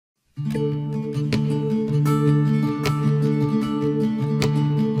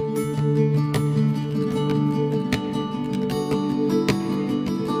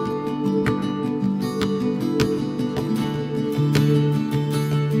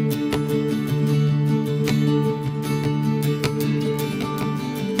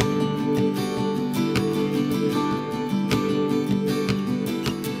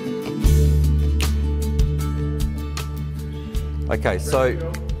Okay,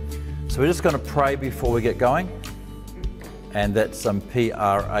 so we're just going to pray before we get going, and that's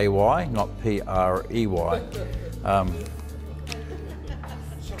P-R-A-Y, not P-R-E-Y.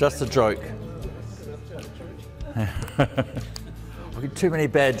 Just a joke. I've got too many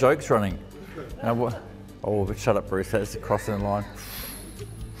bad jokes running. Now, what? Oh, but shut up, Bruce. That's crossing the line.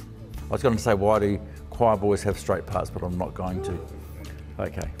 I was going to say, why do choir boys have straight parts, but I'm not going to.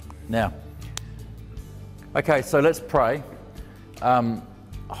 Okay. Now. Okay, so let's pray.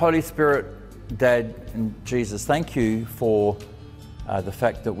 Holy Spirit, Dad, and Jesus, thank you for the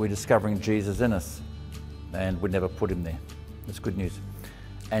fact that we're discovering Jesus in us, and we never put him there. That's good news.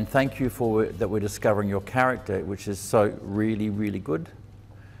 And thank you for that we're discovering your character, which is so really, really good.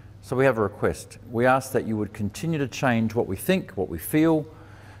 So we have a request. We ask that you would continue to change what we think, what we feel,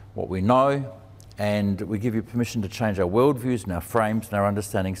 what we know, and we give you permission to change our worldviews and our frames and our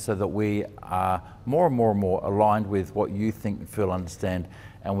understanding so that we are more and more and more aligned with what you think, feel, understand,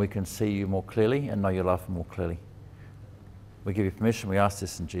 and we can see you more clearly and know your love more clearly. We give you permission. We ask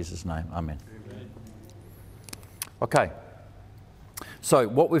this in Jesus' name. Amen. Amen. Okay. So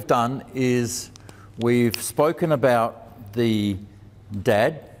what we've done is we've spoken about the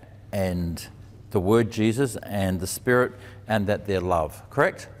Dad and the Word Jesus and the Spirit, and that they're love,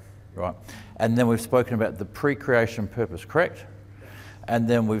 correct? Right. And then we've spoken about the pre-creation purpose, correct? And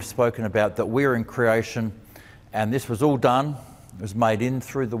then we've spoken about that we're in creation, and this was all done, it was made in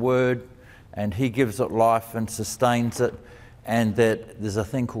through the Word, and he gives it life and sustains it, and that there's a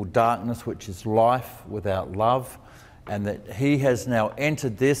thing called darkness, which is life without love, and that he has now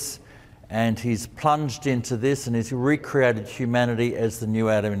entered this, and he's plunged into this, and he's recreated humanity as the new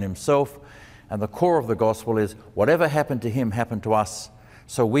Adam in himself. And the core of the gospel is whatever happened to him happened to us.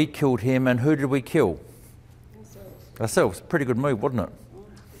 So we killed him, and who did we kill? Ourselves. Pretty good move, wasn't it?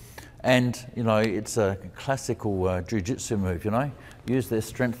 And, you know, it's a classical jiu-jitsu move, you know, use their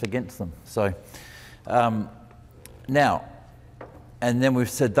strength against them. So now, and then we've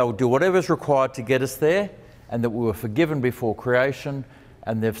said they'll do whatever's required to get us there, and that we were forgiven before creation,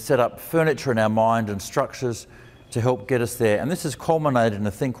 and they've set up furniture in our mind and structures to help get us there. And this has culminated in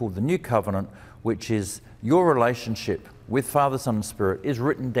a thing called the New Covenant, which is your relationship with Father, Son and Spirit is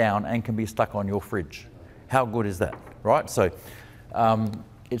written down and can be stuck on your fridge. How good is that, right? So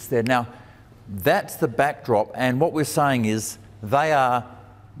it's there. Now, that's the backdrop, and what we're saying is they are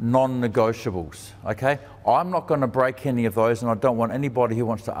non-negotiables, okay? I'm not going to break any of those, and I don't want anybody who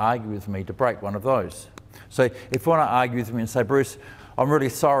wants to argue with me to break one of those. So if you want to argue with me and say, Bruce, I'm really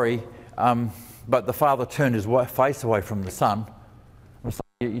sorry, but the Father turned his face away from the Son,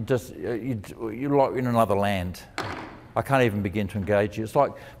 you're like in another land. I can't even begin to engage you. It's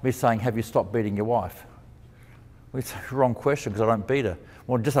like me saying, have you stopped beating your wife? Well, it's a wrong question because I don't beat her.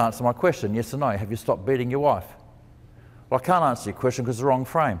 Well, just answer my question, yes or no. Have you stopped beating your wife? Well, I can't answer your question because it's the wrong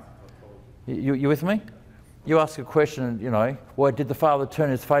frame. You with me? You ask a question, you know, well, did the Father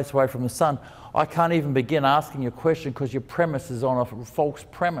turn his face away from the Son? I can't even begin asking your question because your premise is on a false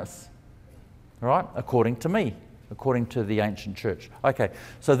premise, right? According to me, according to the ancient church. Okay,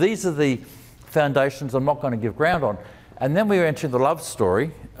 so these are the foundations I'm not going to give ground on. And then we enter the love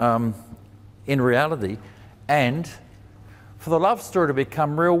story in reality, and for the love story to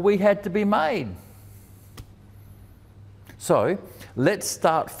become real, we had to be made. So let's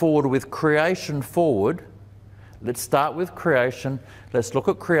start forward with creation forward. Let's start with creation. Let's look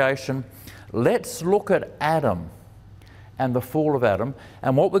at creation. Let's look at Adam and the fall of Adam.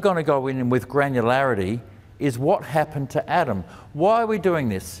 And what we're going to go in with granularity is what happened to Adam. Why are we doing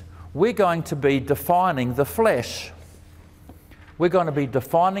this? We're going to be defining the flesh. We're going to be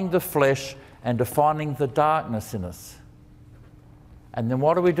defining the flesh and defining the darkness in us. And then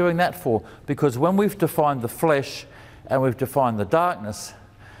what are we doing that for? Because when we've defined the flesh and we've defined the darkness,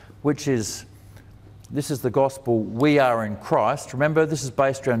 which is, this is the gospel, we are in Christ. Remember, this is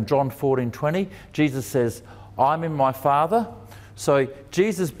based around John 14:20. Jesus says, I'm in my Father. So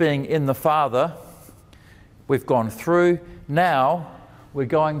Jesus being in the Father, we've gone through. Now we're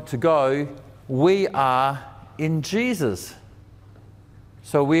going to go, we are in Jesus.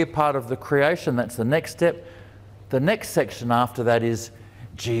 So we're part of the creation. That's the next step. The next section after that is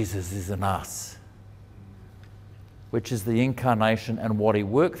Jesus is in us, which is the incarnation and what he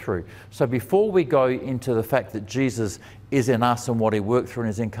worked through. So before we go into the fact that Jesus is in us and what he worked through in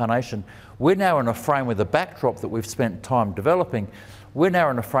his incarnation, we're now in a frame with a backdrop that we've spent time developing. We're now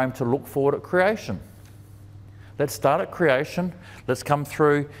in a frame to look forward at creation. Let's start at creation. Let's come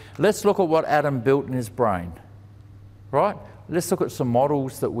through. Let's look at what Adam built in his brain, right? Let's look at some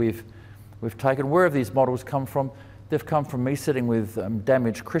models that we've taken. Where have these models come from? They've come from me sitting with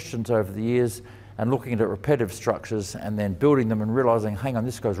damaged Christians over the years and looking at repetitive structures and then building them and realising, hang on,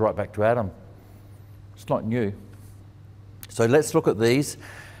 this goes right back to Adam. It's not new. So let's look at these,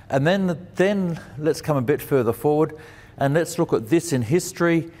 and then let's come a bit further forward and let's look at this in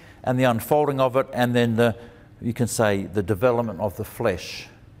history and the unfolding of it, and then you can say the development of the flesh.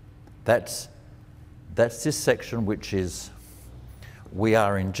 That's this section, which is we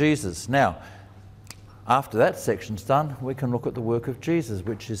are in Jesus. Now, after that section's done, we can look at the work of Jesus,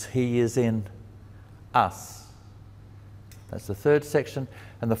 which is he is in us. That's the third section.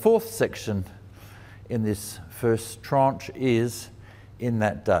 And the fourth section in this first tranche is in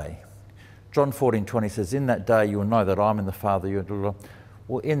that day. John 14:20 says, in that day you will know that I'm in the Father, you are.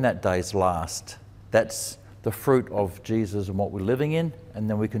 Well, in that day's last. That's the fruit of Jesus and what we're living in, and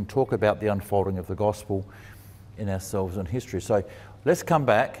then we can talk about the unfolding of the gospel in ourselves and history. So let's come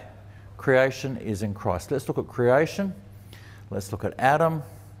back. Creation is in Christ. Let's look at creation. Let's look at Adam.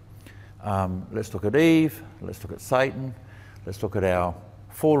 Let's look at Eve. Let's look at Satan. Let's look at our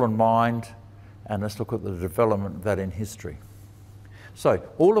fallen mind, and let's look at the development of that in history. So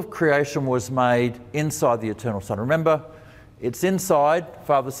all of creation was made inside the eternal Son. Remember, it's inside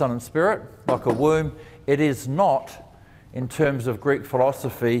Father, Son and Spirit, like a womb. It is not, in terms of Greek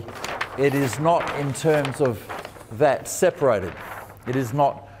philosophy, it is not in terms of that separated. It is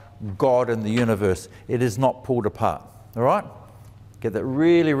not God and the universe. It is not pulled apart. All right? Get that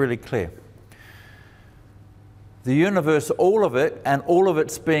really, really clear. The universe, all of it, and all of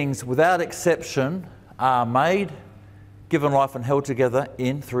its beings, without exception, are made, given life and held together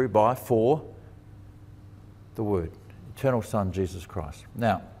in, through, by, for the Word, eternal Son, Jesus Christ.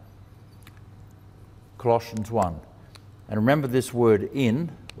 Now, Colossians 1. And remember this word in,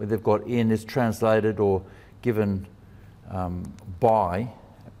 where they've got in is translated or given by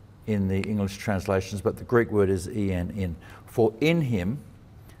in the English translations, but the Greek word is en, in. For in him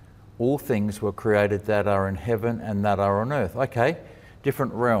all things were created that are in heaven and that are on earth. Okay,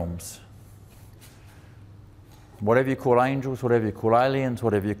 different realms. Whatever you call angels, whatever you call aliens,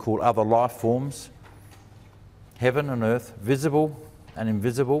 whatever you call other life forms, heaven and earth, visible and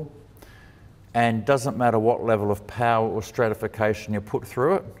invisible, and doesn't matter what level of power or stratification you put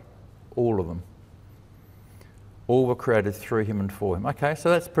through it, all of them. All were created through him and for him. Okay, so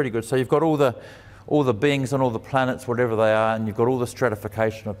that's pretty good. So you've got all the beings on all the planets, whatever they are, and you've got all the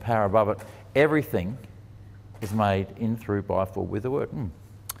stratification of power above it. Everything is made in, through, by, for, with the Word.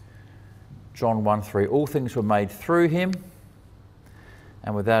 John 1:3. All things were made through him,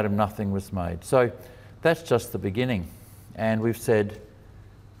 and without him nothing was made. So that's just the beginning. And we've said,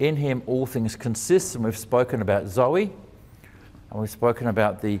 in him all things consist, and we've spoken about Zoe, and we've spoken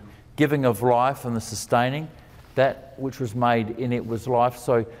about the giving of life and the sustaining. That which was made in it was life.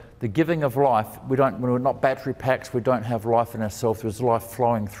 So the giving of life, when we're not battery packs, we don't have life in ourselves. There's life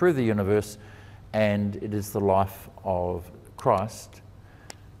flowing through the universe, and it is the life of Christ.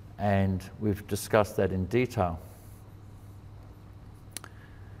 And we've discussed that in detail.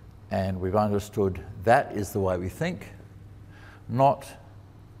 And we've understood that is the way we think, not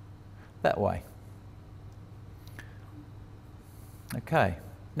that way. Okay,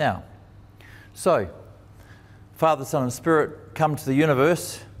 now, so Father, Son and Spirit come to the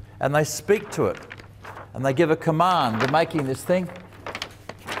universe and they speak to it and they give a command. They're making this thing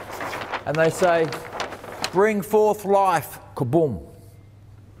and they say, bring forth life, kaboom.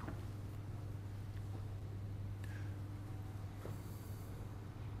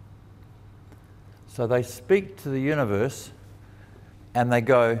 So they speak to the universe and they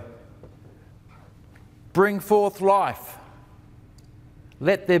go, bring forth life.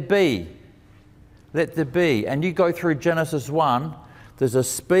 Let there be. Let there be. And you go through Genesis 1, there's a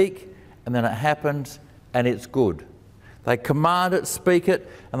speak, and then it happens, and it's good. They command it, speak it,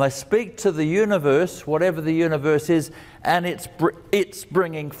 and they speak to the universe, whatever the universe is, and it's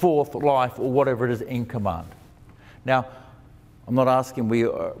bringing forth life, or whatever it is in command. Now, I'm not asking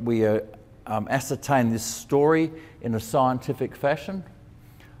we ascertain this story in a scientific fashion.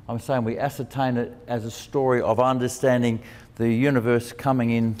 I'm saying we ascertain it as a story of understanding the universe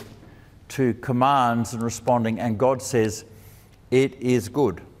coming in to commands and responding, and God says, it is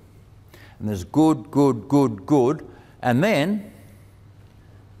good. And there's good, good, good, good. And then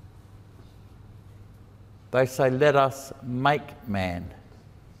they say, let us make man.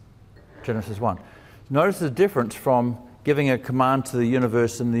 Genesis 1. Notice the difference from giving a command to the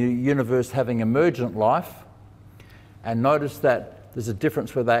universe and the universe having emergent life, and notice that there's a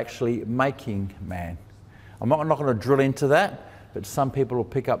difference where they're actually making man. I'm not going to drill into that, but some people will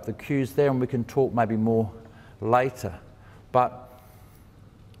pick up the cues there and we can talk maybe more later. But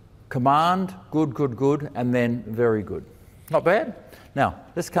command, good, good, good, and then very good. Not bad? Now,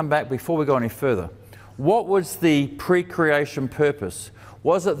 let's come back before we go any further. What was the pre-creation purpose?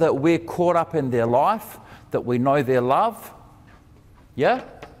 Was it that we're caught up in their life, that we know their love? Yeah?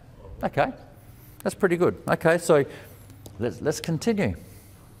 Okay. That's pretty good. Okay, so let's continue.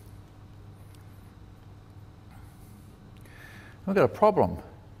 We've got a problem.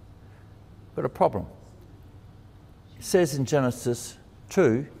 We've got a problem. It says in Genesis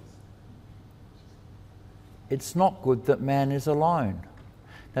 2, it's not good that man is alone.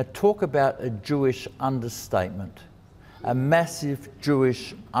 Now talk about a Jewish understatement, a massive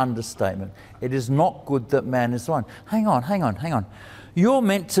Jewish understatement. It is not good that man is alone. Hang on. You're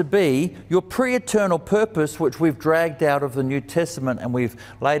meant to be, your pre-eternal purpose, which we've dragged out of the New Testament and we've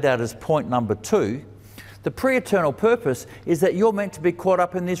laid out as point number 2, the pre-eternal purpose is that you're meant to be caught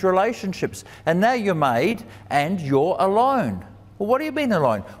up in these relationships. And now you're made and you're alone. Well, what do you mean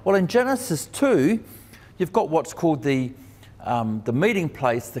alone? Well, in Genesis 2, you've got what's called the meeting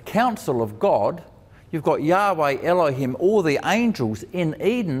place, the council of God. You've got Yahweh, Elohim, all the angels in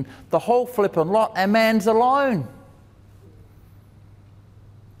Eden, the whole flippin' lot, and man's alone.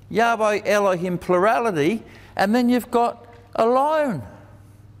 Yahweh, Elohim, plurality, and then you've got alone.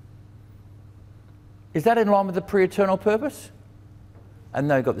 Is that in line with the pre-eternal purpose? And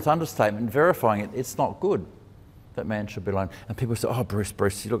they've got this understatement verifying it. It's not good that man should be alone. And people say, oh, Bruce,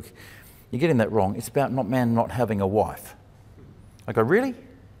 look, you're getting that wrong. It's about man not having a wife. I go, really?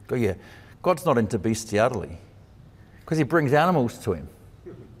 I go, yeah. God's not into bestiality because he brings animals to him.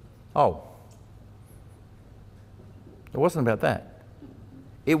 Oh. It wasn't about that.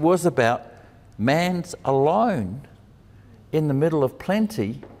 It was about man's alone in the middle of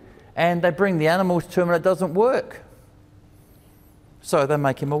plenty, and they bring the animals to him and it doesn't work. So they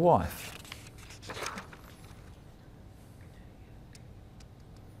make him a wife.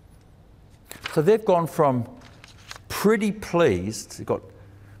 So they've gone from pretty pleased, they've got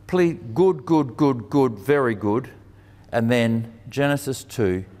good, very good, and then Genesis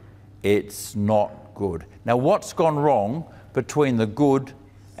 2, it's not good. Now what's gone wrong between the good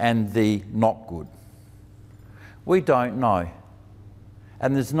and the not good? We don't know.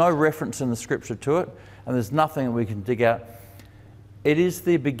 And there's no reference in the scripture to it, and there's nothing that we can dig out. It is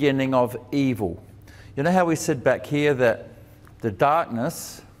the beginning of evil. You know how we said back here that the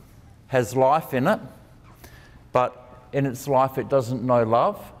darkness has life in it, but in its life it doesn't know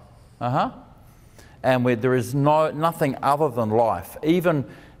love? And where there is nothing other than life. Even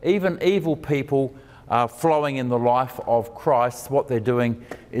evil people are flowing in the life of Christ. What they're doing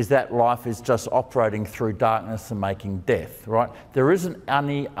is that life is just operating through darkness and making death, right? There isn't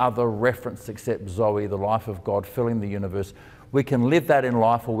any other reference except Zoe, the life of God filling the universe. We can live that in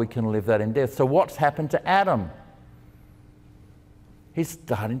life or we can live that in death. So what's happened to Adam? He's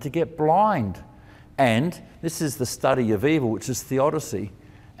starting to get blind. And this is the study of evil, which is theodicy.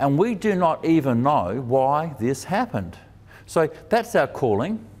 And we do not even know why this happened. So that's our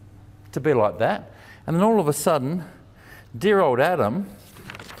calling, to be like that. And then all of a sudden, dear old Adam,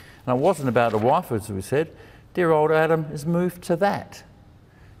 and it wasn't about a wife, as we said, dear old Adam has moved to that.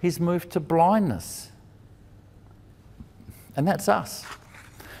 He's moved to blindness. And that's us.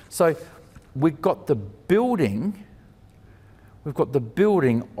 So we've got the building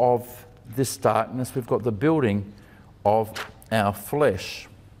of this darkness, we've got the building of our flesh.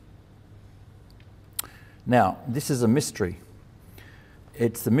 Now, this is a mystery.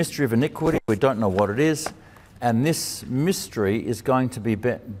 It's the mystery of iniquity. We don't know what it is. And this mystery is going to be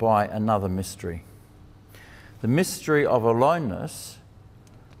met by another mystery. The mystery of aloneness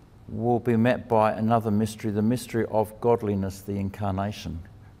will be met by another mystery, the mystery of godliness, the incarnation.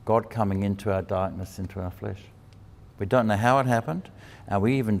 God coming into our darkness, into our flesh. We don't know how it happened, and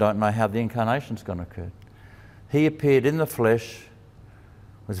we even don't know how the incarnation's going to occur. He appeared in the flesh,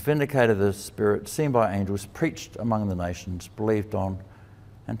 was vindicated of the Spirit, seen by angels, preached among the nations, believed on,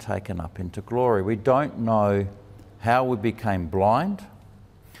 and taken up into glory. We don't know how we became blind,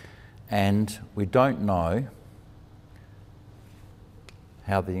 and we don't know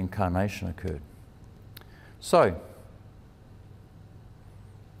how the incarnation occurred. So,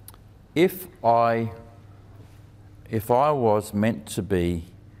 if I was meant to be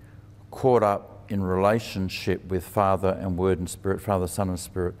caught up in relationship with Father and Word and Spirit, Father, Son and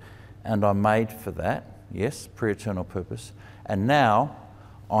Spirit, and I'm made for that, yes, pre-eternal purpose, and now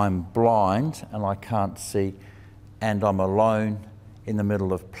I'm blind and I can't see and I'm alone in the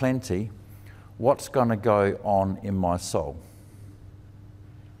middle of plenty, what's going to go on in my soul?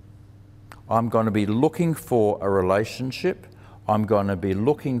 I'm going to be looking for a relationship. I'm going to be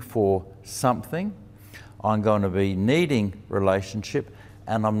looking for something. I'm going to be needing relationship,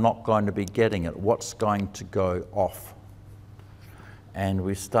 and I'm not going to be getting it. What's going to go off? and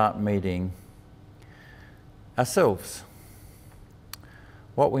we start meeting ourselves.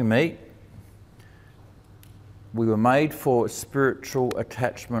 What we meet, we were made for spiritual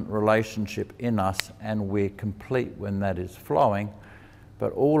attachment relationship in us, and we're complete when that is flowing,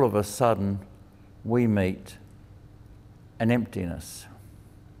 but all of a sudden we meet an emptiness.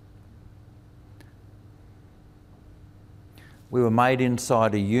 We were made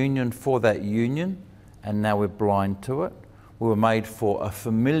inside a union for that union, and now we're blind to it. We were made for a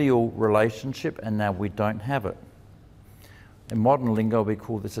familial relationship, and now we don't have it. In modern lingo, we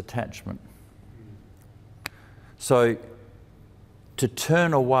call this attachment. So, to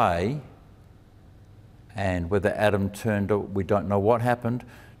turn away, and whether Adam turned, we don't know what happened.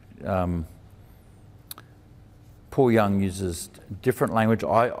 Paul Young uses different language.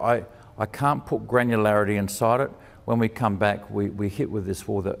 I can't put granularity inside it. When we come back, we hit with this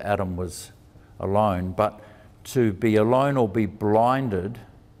wall that Adam was alone. But to be alone or be blinded,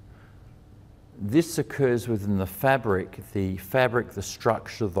 this occurs within the fabric, the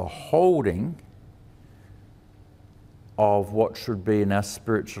structure, the holding of what should be in our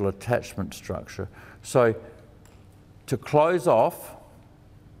spiritual attachment structure. So to close off,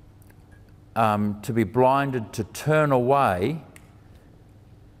 to be blinded, to turn away,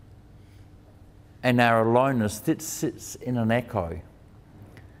 and our aloneness, that sits in an echo.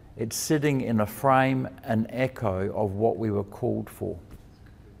 It's sitting in a frame, an echo of what we were called for.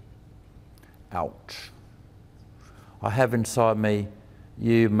 Ouch. I have inside me,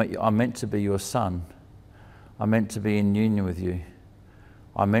 I'm meant to be your son. I'm meant to be in union with you.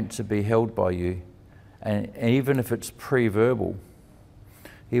 I'm meant to be held by you. And even if it's pre-verbal,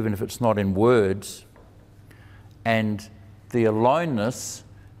 even if it's not in words, and the aloneness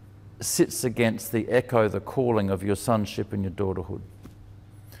sits against the echo, the calling of your sonship and your daughterhood.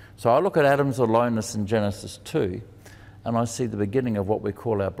 So I look at Adam's aloneness in Genesis 2, and I see the beginning of what we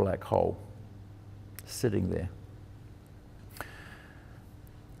call our black hole, sitting there.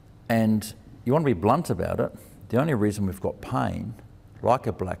 And you want to be blunt about it, the only reason we've got pain, like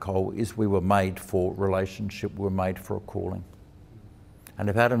a black hole, is we were made for relationship, we were made for a calling.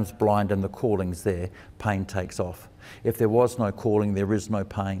 And if Adam's blind and the calling's there, pain takes off. If there was no calling, there is no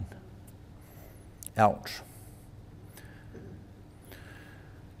pain. Ouch.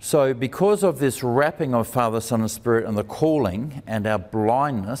 So because of this wrapping of Father, Son and Spirit and the calling and our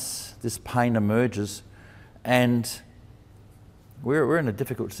blindness, this pain emerges, and we're in a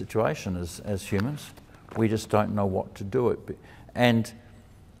difficult situation as humans. We just don't know what to do it.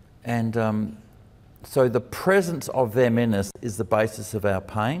 So the presence of them in us is the basis of our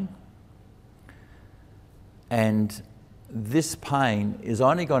pain. And this pain is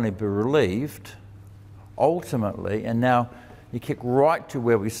only going to be relieved ultimately, and now you kick right to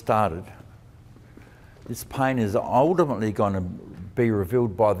where we started. This pain is ultimately going to be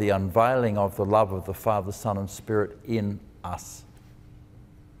revealed by the unveiling of the love of the Father, Son and Spirit in us.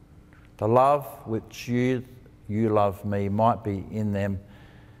 The love which you love me might be in them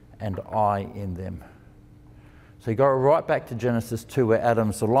and I in them. So you go right back to Genesis 2 where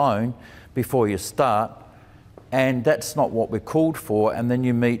Adam's alone before you start, and that's not what we're called for. And then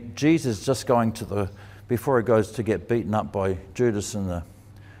you meet Jesus just going to before he goes to get beaten up by Judas and the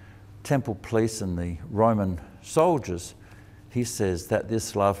temple police and the Roman soldiers, he says that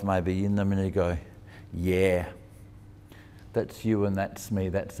this love may be in them, and you go, yeah, that's you and that's me,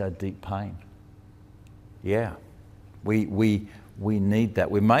 that's our deep pain. Yeah, we need that.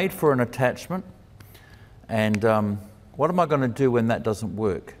 We're made for an attachment, and what am I going to do when that doesn't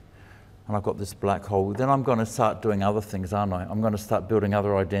work? And I've got this black hole. Then I'm going to start doing other things, aren't I? I'm going to start building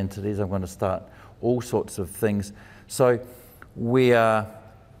other identities. I'm going to start all sorts of things. So we are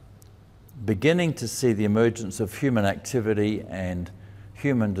beginning to see the emergence of human activity and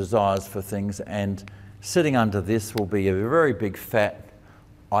human desires for things, and sitting under this will be a very big fat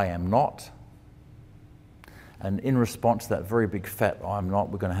I am not. And in response to that very big fat I am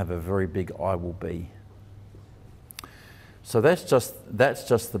not, we're going to have a very big I will be. So that's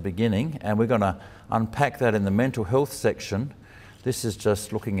just the beginning, and we're going to unpack that in the mental health section. This is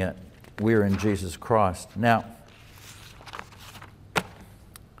just looking at we're in Jesus Christ. Now,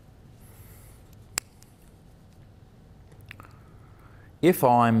 if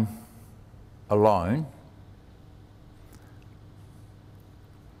I'm alone,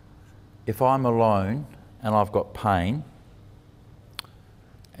 and I've got pain,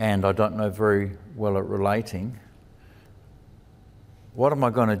 and I don't know very well at relating, what am I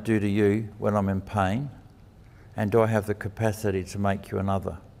going to do to you when I'm in pain? And do I have the capacity to make you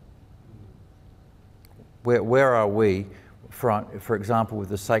another? Where are we For example, with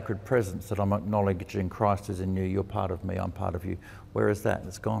the sacred presence that I'm acknowledging Christ is in you, you're part of me, I'm part of you. Where is that?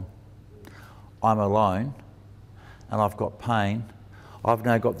 It's gone. I'm alone and I've got pain. I've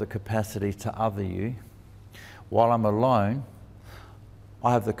now got the capacity to other you. While I'm alone,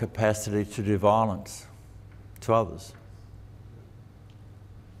 I have the capacity to do violence to others.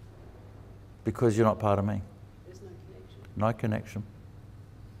 Because you're not part of me. There's no connection. No connection.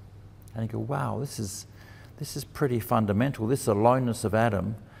 And you go, wow, this is pretty fundamental. This aloneness of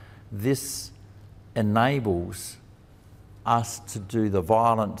Adam, this enables us to do the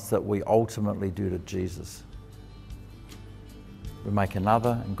violence that we ultimately do to Jesus. We make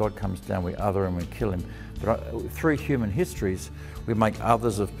another and God comes down, we other and we kill him. But through human histories, we make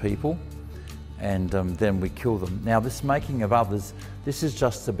others of people and then we kill them. Now this making of others, this is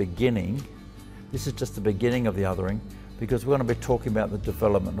just the beginning. This is just the beginning of the othering, because we're going to be talking about the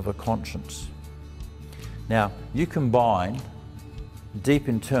development of a conscience. Now, you combine deep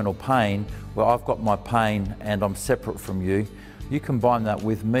internal pain, where I've got my pain and I'm separate from you. You combine that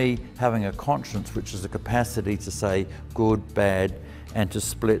with me having a conscience, which is the capacity to say good, bad, and to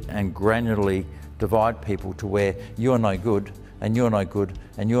split and granularly divide people to where you're no good, and you're no good,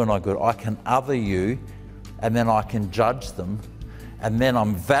 and you're no good. I can other you, and then I can judge them, and then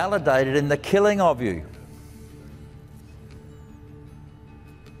I'm validated in the killing of you.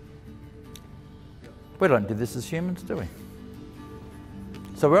 We don't do this as humans, do we?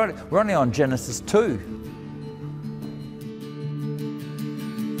 So we're only on Genesis 2.